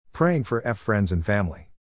Praying for friends and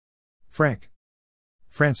family. Frank.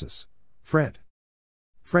 Francis. Fred.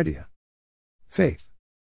 Fredia. Faith.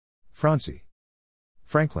 Francie.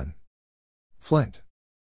 Franklin. Flint.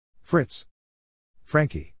 Fritz.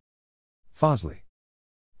 Frankie. Fosley.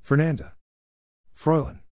 Fernanda.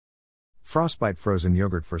 Froilan. Frostbite frozen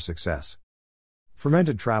yogurt for success.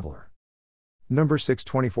 Fermented traveler. Number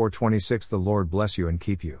 62426. The Lord bless you and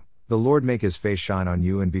keep you. The Lord make his face shine on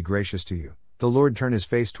you and be gracious to you. The Lord turn his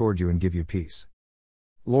face toward you and give you peace.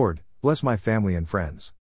 Lord, bless my family and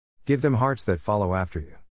friends. Give them hearts that follow after you.